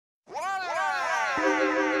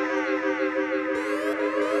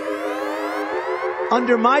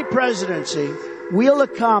Under my presidency, we'll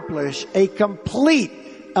accomplish a complete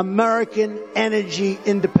American energy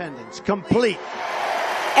independence. Complete.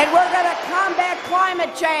 And we're going to combat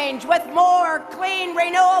climate change with more clean,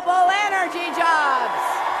 renewable energy jobs.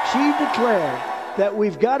 She declared that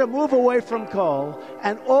we've got to move away from coal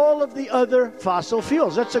and all of the other fossil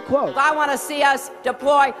fuels. That's a quote. I want to see us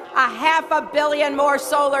deploy 500 million more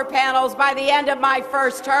solar panels by the end of my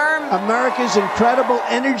first term. America's incredible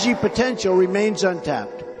energy potential remains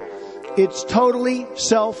untapped. It's totally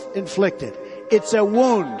self-inflicted. It's a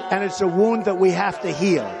wound, and it's a wound that we have to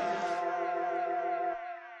heal.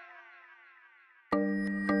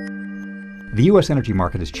 The U.S. energy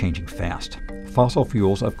market is changing fast. Fossil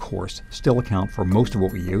fuels, of course, still account for most of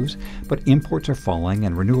what we use, but imports are falling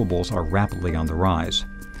and renewables are rapidly on the rise.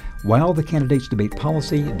 While the candidates debate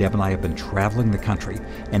policy, Deb and I have been traveling the country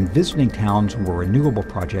and visiting towns where renewable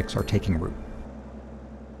projects are taking root.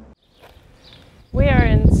 We are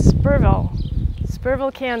in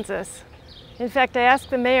Spearville, Kansas. In fact, I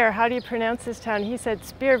asked the mayor, how do you pronounce this town? He said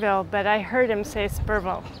Spearville, but I heard him say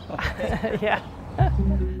Spearville. Yeah.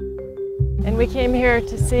 And we came here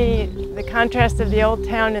to see the contrast of the old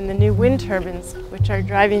town and the new wind turbines, which are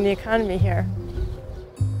driving the economy here.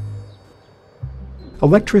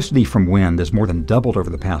 Electricity from wind has more than doubled over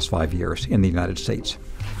the past 5 years in the United States.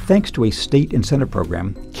 Thanks to a state incentive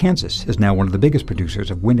program, Kansas is now one of the biggest producers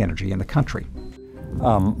of wind energy in the country.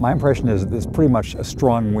 My impression is that there's pretty much a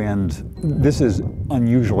strong wind. This is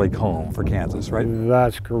unusually calm for Kansas, right?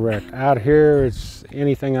 That's correct. Out here, it's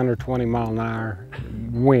anything under 20 mile an hour.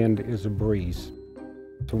 Wind is a breeze.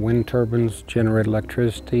 The wind turbines generate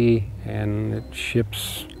electricity, and it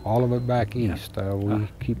ships all of it back east. We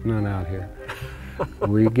keep none out here.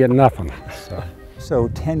 We get nothing. So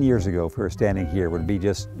 10 years ago, if we were standing here, would it be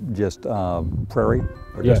just prairie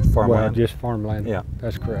or just farmland? Well, just farmland. Yeah,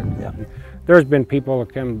 that's correct. Yeah. There's been people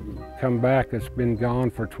that come back that's been gone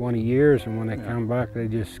for 20 years, and when they come back, they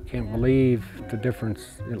just can't believe the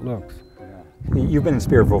difference it looks. You've been in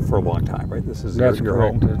Spearville for a long time, right? This is That's your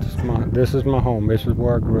correct. home. This is my home. This is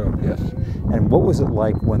where I grew up, yes. And what was it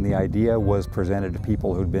like when the idea was presented to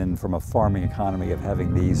people who'd been from a farming economy of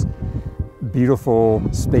having these beautiful,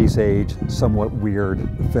 space-age, somewhat weird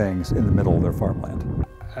things in the middle of their farmland?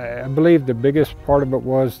 I believe the biggest part of it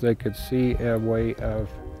was they could see a way of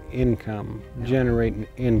income, generating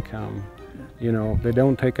income. You know, they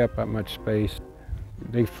don't take up that much space.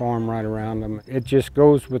 They farm right around them. It just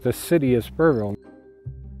goes with the city of Spearville.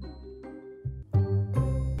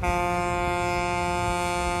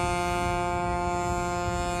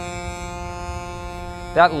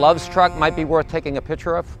 That Love's truck might be worth taking a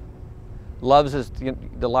picture of. Love's is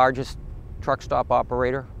the largest truck stop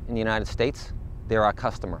operator in the United States. They're our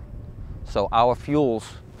customer. So our fuels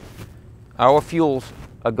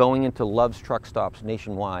are going into Love's truck stops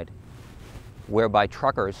nationwide, whereby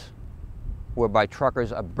truckers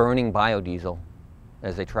are burning biodiesel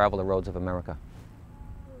as they travel the roads of America.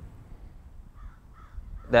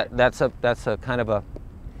 That's kind of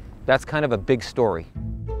a big story.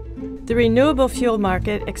 The renewable fuel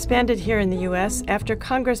market expanded here in the U.S. after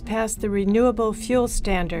Congress passed the Renewable Fuel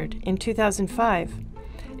Standard in 2005.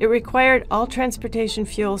 It required all transportation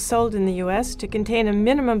fuel sold in the U.S. to contain a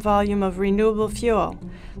minimum volume of renewable fuel,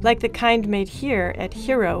 like the kind made here at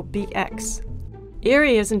Hero BX.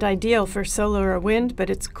 Erie isn't ideal for solar or wind, but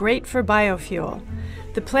it's great for biofuel.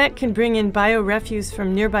 The plant can bring in biorefuse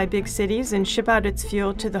from nearby big cities and ship out its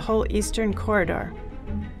fuel to the whole eastern corridor.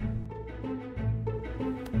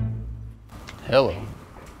 Hello.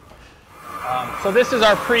 So this is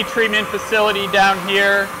our pre-treatment facility down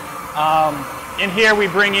here. In here we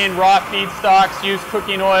bring in raw feedstocks, used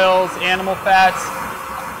cooking oils, animal fats.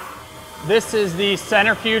 This is the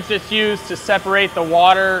centrifuge that's used to separate the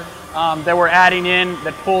water that we're adding in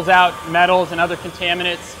that pulls out metals and other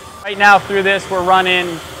contaminants. Right now through this we're running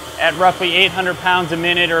at roughly 800 pounds a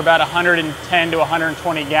minute, or about 110 to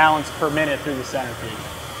 120 gallons per minute through the centrifuge.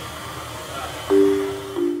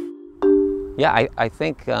 Yeah, I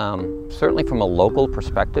think certainly from a local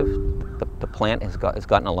perspective, the plant has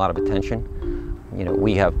gotten a lot of attention. You know,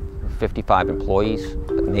 we have 55 employees,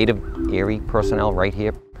 native Erie personnel right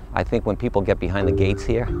here. I think when people get behind the gates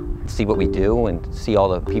here, see what we do and see all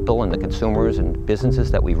the people and the consumers and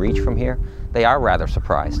businesses that we reach from here, they are rather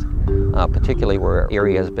surprised, particularly where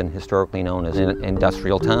Erie has been historically known as an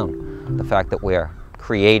industrial town. The fact that we're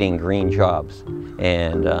creating green jobs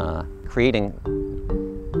and creating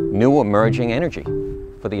new emerging energy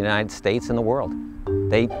for the United States and the world.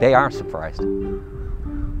 They are surprised.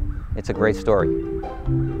 It's a great story.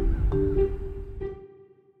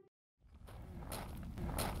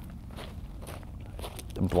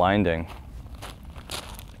 Blinding.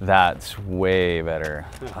 That's way better.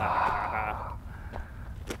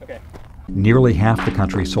 Okay. Nearly half the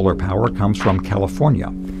country's solar power comes from California.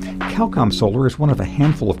 Calcom Solar is one of a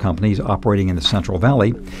handful of companies operating in the Central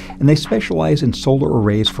Valley, and they specialize in solar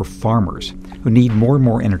arrays for farmers who need more and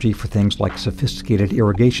more energy for things like sophisticated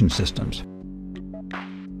irrigation systems.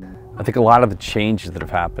 I think a lot of the changes that have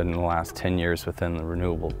happened in the last 10 years within the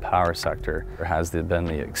renewable power sector has been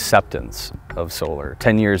the acceptance of solar.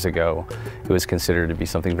 10 years ago, it was considered to be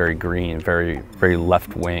something very green, very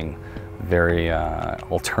left-wing, very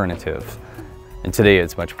alternative. And today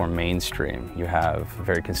it's much more mainstream. You have a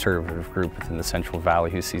very conservative group within the Central Valley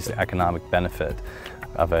who sees the economic benefit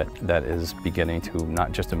of it that is beginning to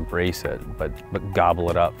not just embrace it, but gobble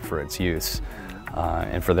it up for its use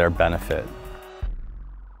and for their benefit.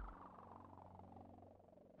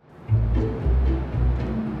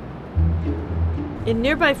 In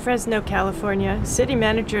nearby Fresno, California, city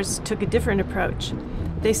managers took a different approach.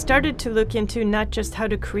 They started to look into not just how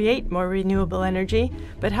to create more renewable energy,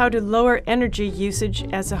 but how to lower energy usage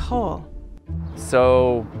as a whole.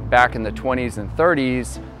 So back in the 20s and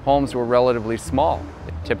 30s, homes were relatively small.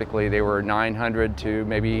 Typically they were 900 to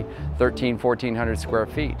maybe 1,400 square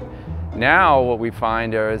feet. Now what we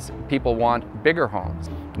find is people want bigger homes,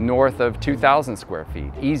 north of 2,000 square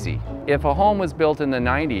feet, easy. If a home was built in the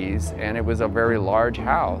 90s and it was a very large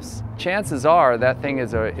house, chances are that thing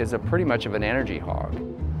is a pretty much of an energy hog.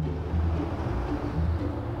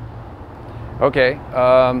 Okay,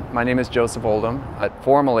 my name is Joseph Oldham.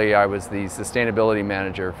 Formerly, I was the sustainability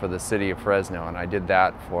manager for the city of Fresno, and I did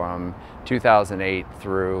that from 2008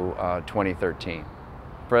 through 2013.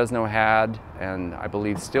 Fresno had, and I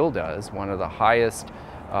believe still does, one of the highest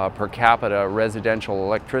per capita residential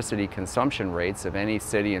electricity consumption rates of any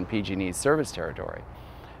city in PG&E's service territory.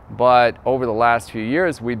 But over the last few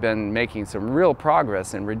years, we've been making some real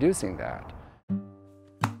progress in reducing that.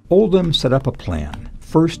 Oldham set up a plan,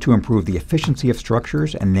 first to improve the efficiency of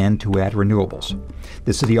structures and then to add renewables.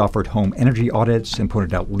 The city offered home energy audits and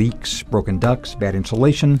pointed out leaks, broken ducts, bad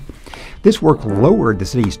insulation. This work lowered the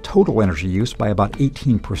city's total energy use by about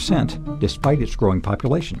 18%, despite its growing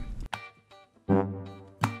population.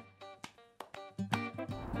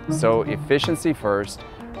 So efficiency first,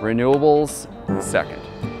 renewables second.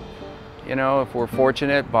 You know, if we're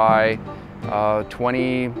fortunate by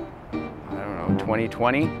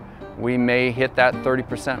 2020, we may hit that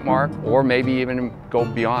 30% mark or maybe even go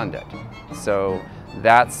beyond it. So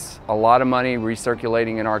that's a lot of money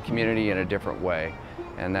recirculating in our community in a different way,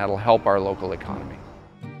 and that'll help our local economy.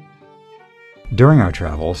 During our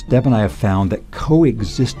travels, Deb and I have found that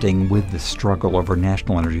coexisting with the struggle over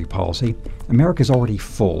national energy policy, America is already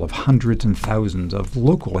full of hundreds and thousands of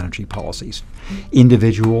local energy policies.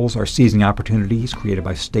 Individuals are seizing opportunities created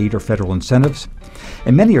by state or federal incentives,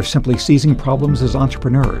 and many are simply seizing problems as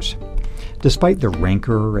entrepreneurs. Despite the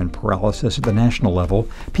rancor and paralysis at the national level,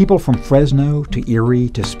 people from Fresno to Erie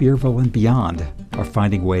to Spearville and beyond are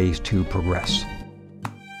finding ways to progress.